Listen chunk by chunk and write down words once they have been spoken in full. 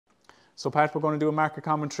So Pat, we're going to do a market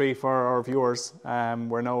commentary for our viewers.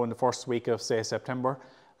 We're now in the first week of, say, September.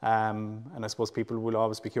 And I suppose people will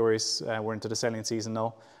always be curious, we're into the selling season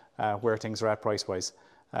now, where things are at price-wise.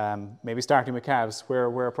 Maybe starting with calves, where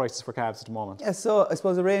are prices for calves at the moment? Yeah, so I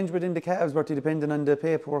suppose the range within the calves, Bertie, depending on the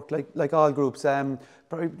paperwork, like all groups.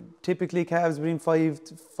 Typically calves between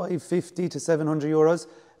 550 to 700 euros.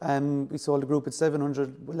 We sold a group at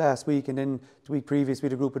 700 last week, and then the week previous we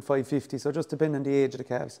had a group at 550. So just depending on the age of the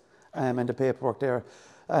calves and the paperwork there.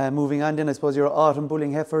 Moving on then, I suppose your autumn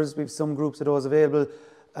bulling heifers, we've some groups of those available.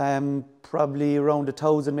 Probably around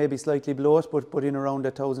 1,000, maybe slightly below it, but in around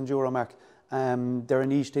the €1,000 mark. They're a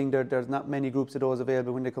niche thing. There's not many groups of those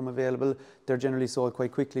available. When they come available, they're generally sold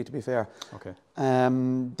quite quickly, to be fair. Okay.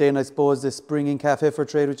 Then I suppose the springing calf heifer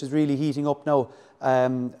trade, which is really heating up now.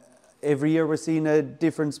 Every year we're seeing a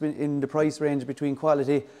difference in the price range between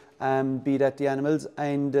quality, be that the animals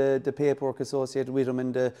and the paperwork associated with them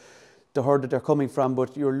and the herd that they're coming from,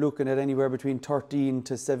 but you're looking at anywhere between 13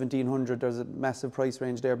 to 1,700. There's a massive price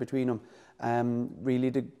range there between them. Really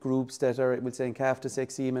the groups that are, we'll say, in calf to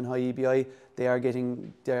sex seam and high EBI, they are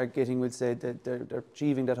getting, we'll say, they're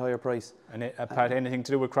achieving that higher price. And Pat, anything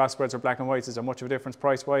to do with crossbreds or black and whites, is there much of a difference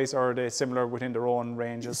price-wise, or are they similar within their own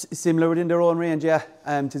ranges? Similar within their own range, yeah.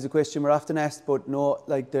 It is a question we're often asked, but no,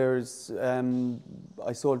 like there's,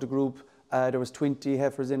 I sold a group. There was 20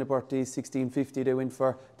 heifers in a Bertie, 1650 they went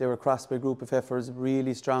for. They were a crossbred group of heifers,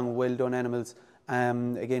 really strong, well-done animals.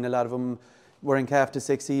 Again, a lot of them were in calf to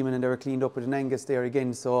sex semen and they were cleaned up with an Angus there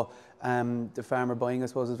again. So the farmer buying, I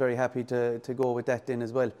suppose, was very happy to go with that then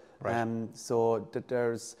as well. Right. So that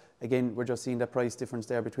there's, again, we're just seeing that price difference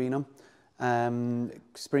there between them.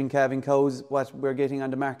 Spring calving cows, what we're getting on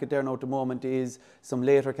the market there now at the moment is some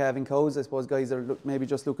later calving cows. I suppose guys are maybe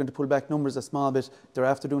just looking to pull back numbers a small bit. They're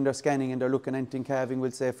after doing their scanning and they're looking at calving, we'll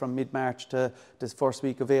say, from mid-March to this first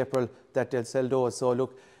week of April that they'll sell those. So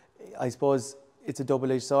look, I suppose it's a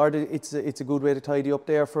double-edged sword. It's a good way to tidy up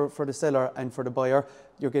there for the seller and for the buyer.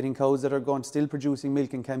 You're getting cows that are going still producing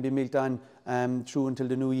milk and can be milked on through until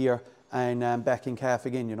the new year. And back in calf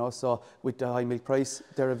again, you know, so with the high milk price,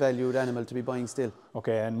 they're a valued animal to be buying still.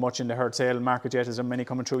 Okay, and much in the herd sale market yet? Is there many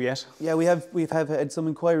coming through yet? Yeah, we've had some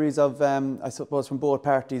inquiries of, I suppose, from both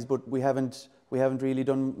parties, but we haven't really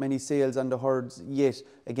done many sales on the herds yet.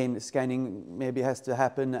 Again, scanning maybe has to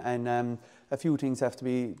happen, and a few things have to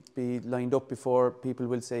be lined up before people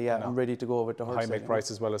will say, yeah, I'm ready to go with the herd. High milk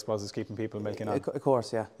price as well, I suppose, is keeping people milking on. Of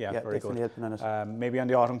course, yeah. Yeah, very definitely good. Helping on it. Maybe on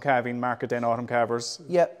the autumn calving market then, autumn calvers?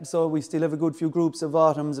 Yeah, so we still have a good few groups of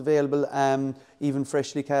autumns available, even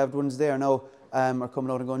freshly calved ones there now are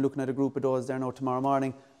coming out and going looking at a group of those there now tomorrow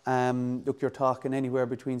morning. Look, you're talking anywhere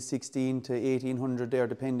between 16 to 1,800 there,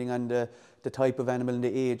 depending on the type of animal and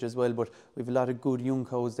the age as well. But we've a lot of good young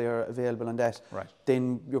cows there available on that. Right.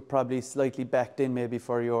 Then you're probably slightly backed in maybe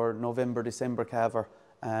for your November, December calver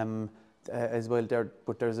as well there.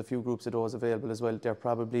 But there's a few groups of those available as well. They're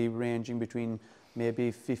probably ranging between maybe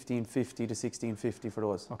 1,550 to 1,650 for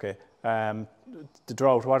those. Okay. The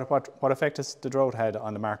drought, what effect has the drought had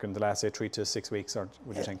on the market in the last, say, 3 to 6 weeks, or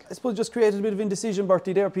would you think? I suppose just created a bit of indecision,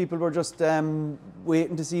 Bertie, there. People were just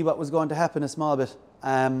waiting to see what was going to happen a small bit.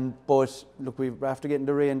 But look, we're after getting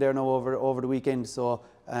the rain there now over the weekend, so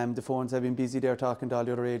the phones have been busy there talking to all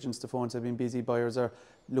the other agents. The phones have been busy. Buyers are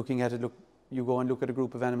looking at it. Look, you go and look at a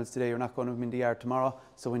group of animals today, you're not going to have them in the yard tomorrow.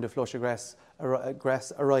 So when the flush of grass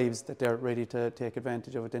arrives, that they're ready to take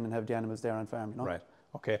advantage of it then and have the animals there on farm, you know? Right.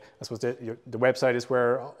 Okay. I suppose the website is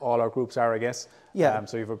where all our groups are, I guess. Yeah.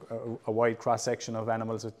 So you have a wide cross-section of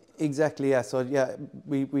animals. Exactly, yeah. So yeah,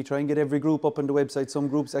 we try and get every group up on the website. Some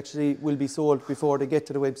groups actually will be sold before they get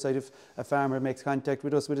to the website if a farmer makes contact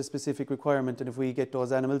with us with a specific requirement, and if we get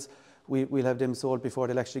those animals, we'll have them sold before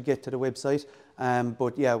they'll actually get to the website.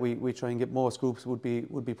 But yeah, we try and get most groups would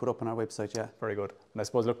be put up on our website, yeah. Very good. And I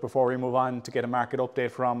suppose, look, before we move on to get a market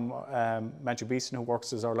update from Matthew Beeston, who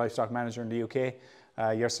works as our livestock manager in the UK.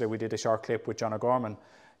 Yesterday we did a short clip with John O'Gorman.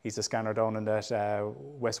 He's a scanner down in that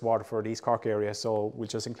West Waterford, East Cork area. So we'll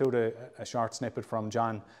just include a short snippet from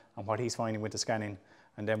John on what he's finding with the scanning,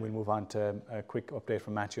 and then we'll move on to a quick update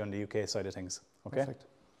from Matthew on the UK side of things. Okay?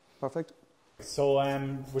 Perfect. So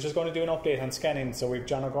we're just going to do an update on scanning. So we've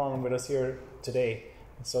John O'Gorman with us here today.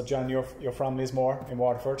 So John, you're from Lismore in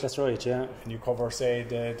Waterford. That's right, yeah. And you cover, say,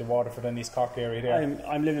 the Waterford and East Cork area there.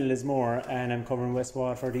 I'm living in Lismore and I'm covering West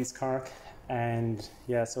Waterford, East Cork. And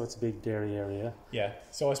yeah, so it's a big dairy area. Yeah,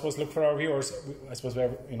 so I suppose, look, for our viewers, I suppose,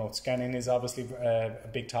 you know, scanning is obviously a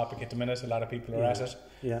big topic at the minute. A lot of people are at it.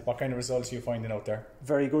 Yeah. What kind of results are you finding out there?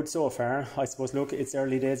 Very good so far. I suppose, look, it's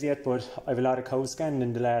early days yet, but I have a lot of cows scanned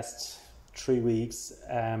in the last 3 weeks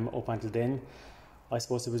up until then. I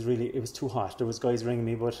suppose it was too hot. There was guys ringing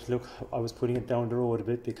me, but look, I was putting it down the road a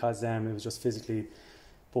bit because it was just physically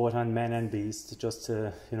both on man and beast, just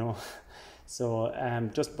to, so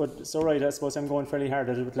right, I suppose I'm going fairly hard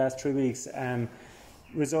at it with the last 3 weeks.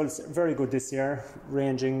 Results very good this year,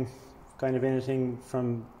 ranging kind of anything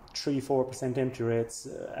from 3-4% empty rates,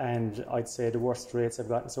 and I'd say the worst rates I've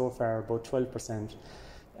gotten so far about 12%,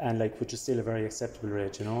 and which is still a very acceptable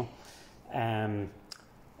rate,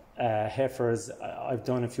 heifers, I've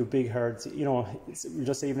done a few big herds,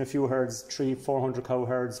 just even a few herds, 300-400 cow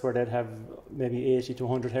herds where they'd have maybe 80 to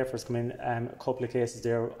 100 heifers come in, a couple of cases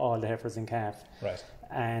there, all the heifers in calf. Right.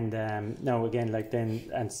 And now again,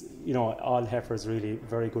 all heifers really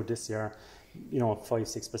very good this year,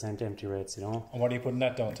 5-6% empty rates, And what are you putting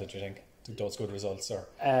that down to, do you think, to those good results, sir?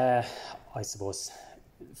 I suppose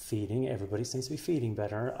feeding, everybody seems to be feeding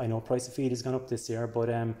better. I know price of feed has gone up this year, but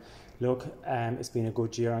look, it's been a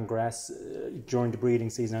good year on grass during the breeding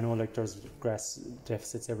season. I know there's grass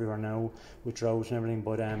deficits everywhere now with drought and everything,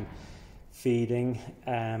 but feeding,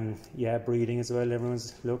 breeding as well.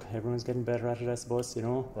 Everyone's getting better at it, I suppose,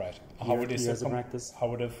 Right. How would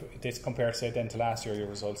this compare, say, then to last year, your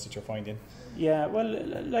results that you're finding? Yeah, well,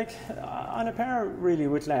 on a par really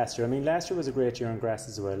with last year. I mean, last year was a great year on grass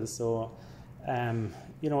as well, so last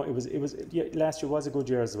year was a good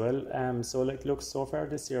year as well. So look, so far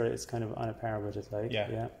this year it's kind of on a par with it. Good.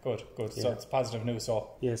 Yeah. So it's positive news.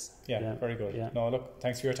 So yes. Yeah. Very good. Yeah. No, look,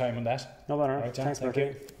 thanks for your time on that. No bother. Right, thanks, Thank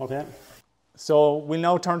you. Okay. So we'll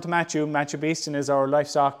now turn to Matthew. Matthew Beeston is our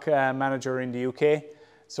livestock manager in the UK.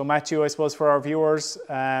 So Matthew, I suppose for our viewers,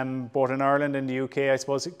 both in Ireland and the UK, I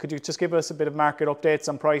suppose, could you just give us a bit of market updates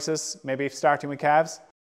on prices, maybe starting with calves?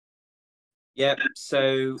 Yep,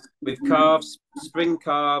 so with calves, spring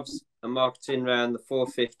calves are marketing around the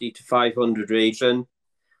 450 to 500 region.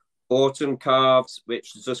 Autumn calves,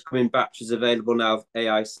 which is just coming batches available now of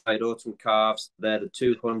AI side autumn calves, they're the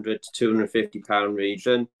 200 to 250 pound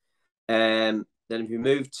region. Then if you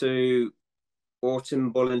move to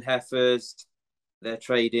autumn bull and heifers, they're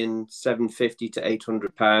trading 750 to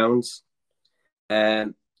 800 pounds.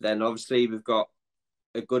 Then obviously we've got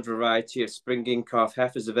a good variety of spring in calf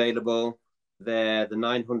heifers available. They're the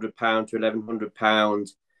 900 pound to 1100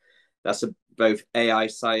 pound. That's both AI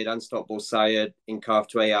side and stock bull side, in calf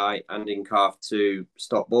to AI and in calf to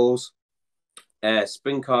stock bulls.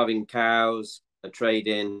 Spring calving cows are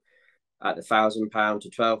trading at £1,000 to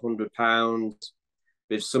 £1,200.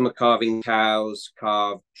 With summer calving cows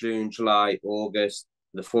calved June, July, August,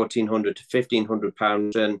 the 1,400 to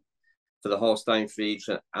 £1,500 region for the Holstein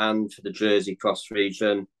region and for the Jersey Cross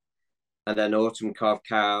region. And then autumn calf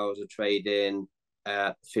cows are trading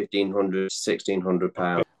at £1,500 to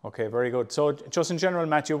 £1,600. Okay, very good. So just in general,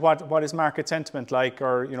 Matthew, what is market sentiment like?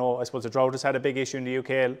 Or, I suppose the drought has had a big issue in the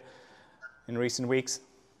UK in recent weeks.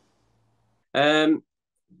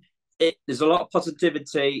 There's a lot of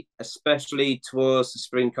positivity, especially towards the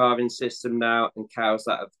spring calving system now and cows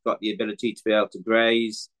that have got the ability to be able to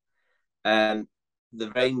graze. The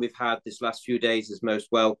rain we've had this last few days is most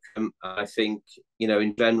welcome. I think,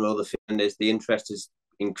 in general, the feeling is the interest has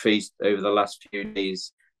increased over the last few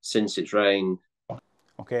days since it's rained.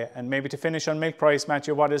 Okay, and maybe to finish on milk price,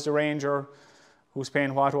 Matthew, what is the range or who's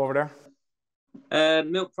paying what over there?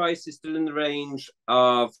 Milk price is still in the range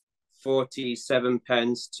of 47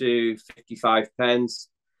 pence to 55 pence.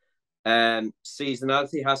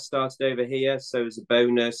 Seasonality has started over here, so as a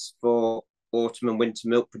bonus for autumn and winter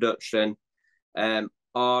milk production.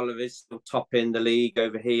 Arla is still topping the league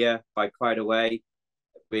over here by quite a way,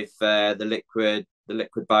 with the liquid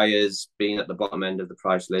buyers being at the bottom end of the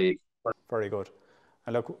price league. Very good.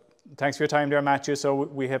 And look, thanks for your time there, Matthew. So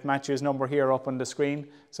we have Matthew's number here up on the screen.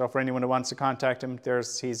 So for anyone who wants to contact him,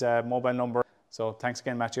 there's his mobile number. So thanks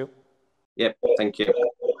again, Matthew. Yep, thank you.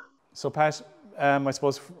 So Pat, I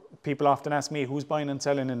suppose people often ask me, who's buying and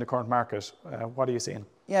selling in the current market? What are you seeing?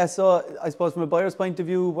 Yeah, so I suppose from a buyer's point of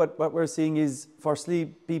view, what we're seeing is, firstly,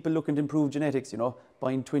 people looking to improve genetics,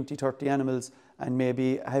 buying 20, 30 animals and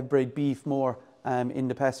maybe have bred beef more in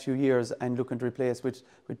the past few years and looking to replace with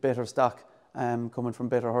better stock coming from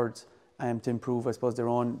better herds to improve, I suppose, their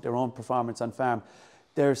own performance on farm.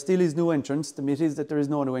 There still is new entrants. The myth is that there is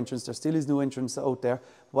no new entrants. There still is new entrants out there.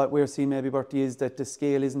 What we're seeing maybe, Bertie, is that the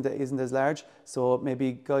scale isn't as large. So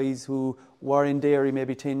maybe guys who were in dairy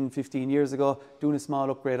maybe 10, 15 years ago, doing a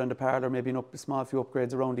small upgrade on the parlour, maybe a small few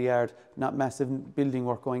upgrades around the yard, not massive building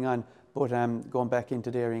work going on, but going back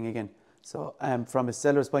into dairying again. So from a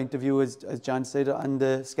seller's point of view, as John said on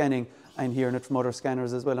the scanning, and hearing it from other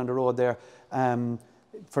scanners as well on the road there,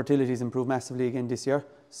 fertility's improved massively again this year.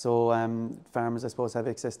 So farmers, I suppose, have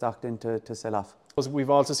excess stock then to sell off. We've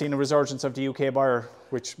also seen a resurgence of the UK buyer,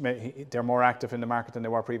 which they're more active in the market than they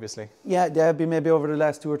were previously. Yeah, they have been maybe over the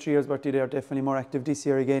last 2 or 3 years, but they're definitely more active this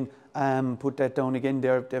year again. Put that down again,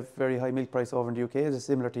 they've very high milk price over in the UK, it's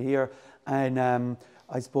similar to here. And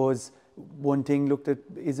I suppose one thing looked at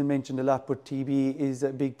isn't mentioned a lot, but TB is a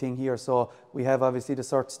big thing here. So we have obviously the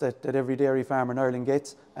certs that every dairy farmer in Ireland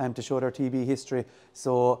gets to show their TB history.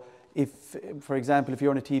 So if, for example, if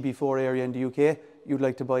you're in a TB4 area in the UK, you'd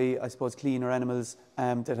like to buy, I suppose, cleaner animals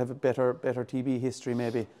that have a better TB history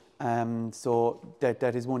maybe. So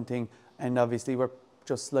that is one thing. And obviously we're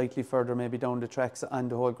just slightly further maybe down the tracks on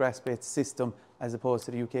the whole grass-based system as opposed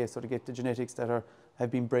to the UK, so to get the genetics that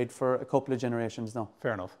have been bred for a couple of generations now.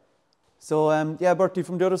 Fair enough. So yeah, Bertie,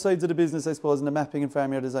 from the other sides of the business, I suppose, in the mapping and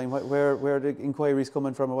farmyard design, where are the inquiries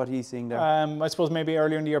coming from, or what are you seeing there? I suppose maybe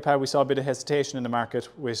earlier in the year, Pat, we saw a bit of hesitation in the market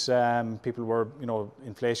with people were,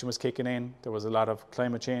 inflation was kicking in. There was a lot of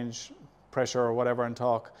climate change pressure or whatever and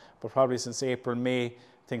talk. But probably since April, May,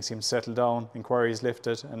 things seem to settle down, inquiries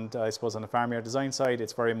lifted. And I suppose on the farmyard design side,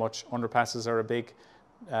 it's very much underpasses are a big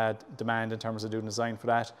demand in terms of doing design for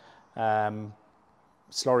that.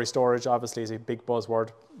 Slurry storage obviously is a big buzzword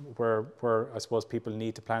where I suppose people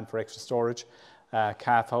need to plan for extra storage.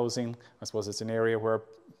 Calf housing, I suppose it's an area where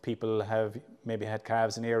people have maybe had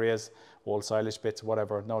calves in areas, old silage bits,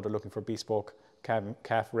 whatever. Now they're looking for bespoke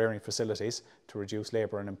calf rearing facilities to reduce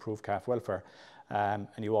labour and improve calf welfare. And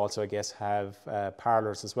you also, I guess, have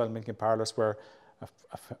parlours as well, milking parlours where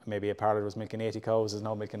maybe a parlour was milking 80 cows is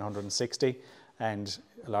now milking 160, and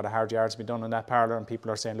a lot of hard yards have been done in that parlour, and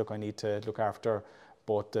people are saying, look, I need to look after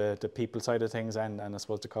both the people side of things and I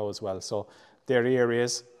suppose the cow as well. So there are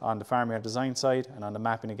areas on the farmyard design side, and on the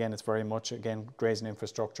mapping again, it's very much again grazing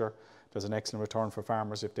infrastructure. There's an excellent return for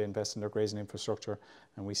farmers if they invest in their grazing infrastructure,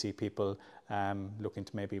 and we see people looking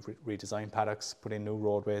to maybe redesign paddocks, put in new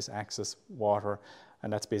roadways, access water,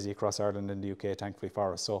 and that's busy across Ireland and the UK, thankfully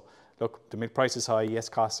for us. So look, the milk price is high, yes,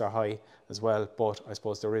 costs are high as well, but I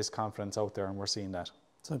suppose there is confidence out there and we're seeing that.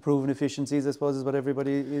 So improving efficiencies, I suppose, is what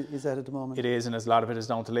everybody is at the moment. It is, and a lot of it is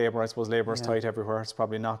down to labour. I suppose labour is tight everywhere. It's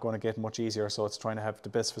probably not going to get much easier, so it's trying to have the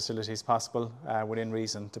best facilities possible within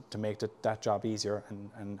reason to make that job easier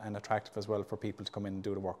and attractive as well for people to come in and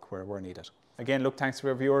do the work where needed. Again, look, thanks to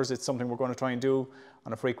our viewers. It's something we're going to try and do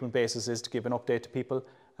on a frequent basis, is to give an update to people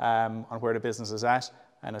on where the business is at,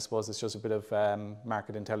 and I suppose it's just a bit of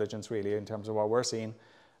market intelligence really in terms of what we're seeing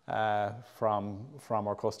from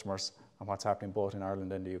our customers and what's happening both in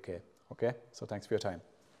Ireland and the UK. Okay, so thanks for your time.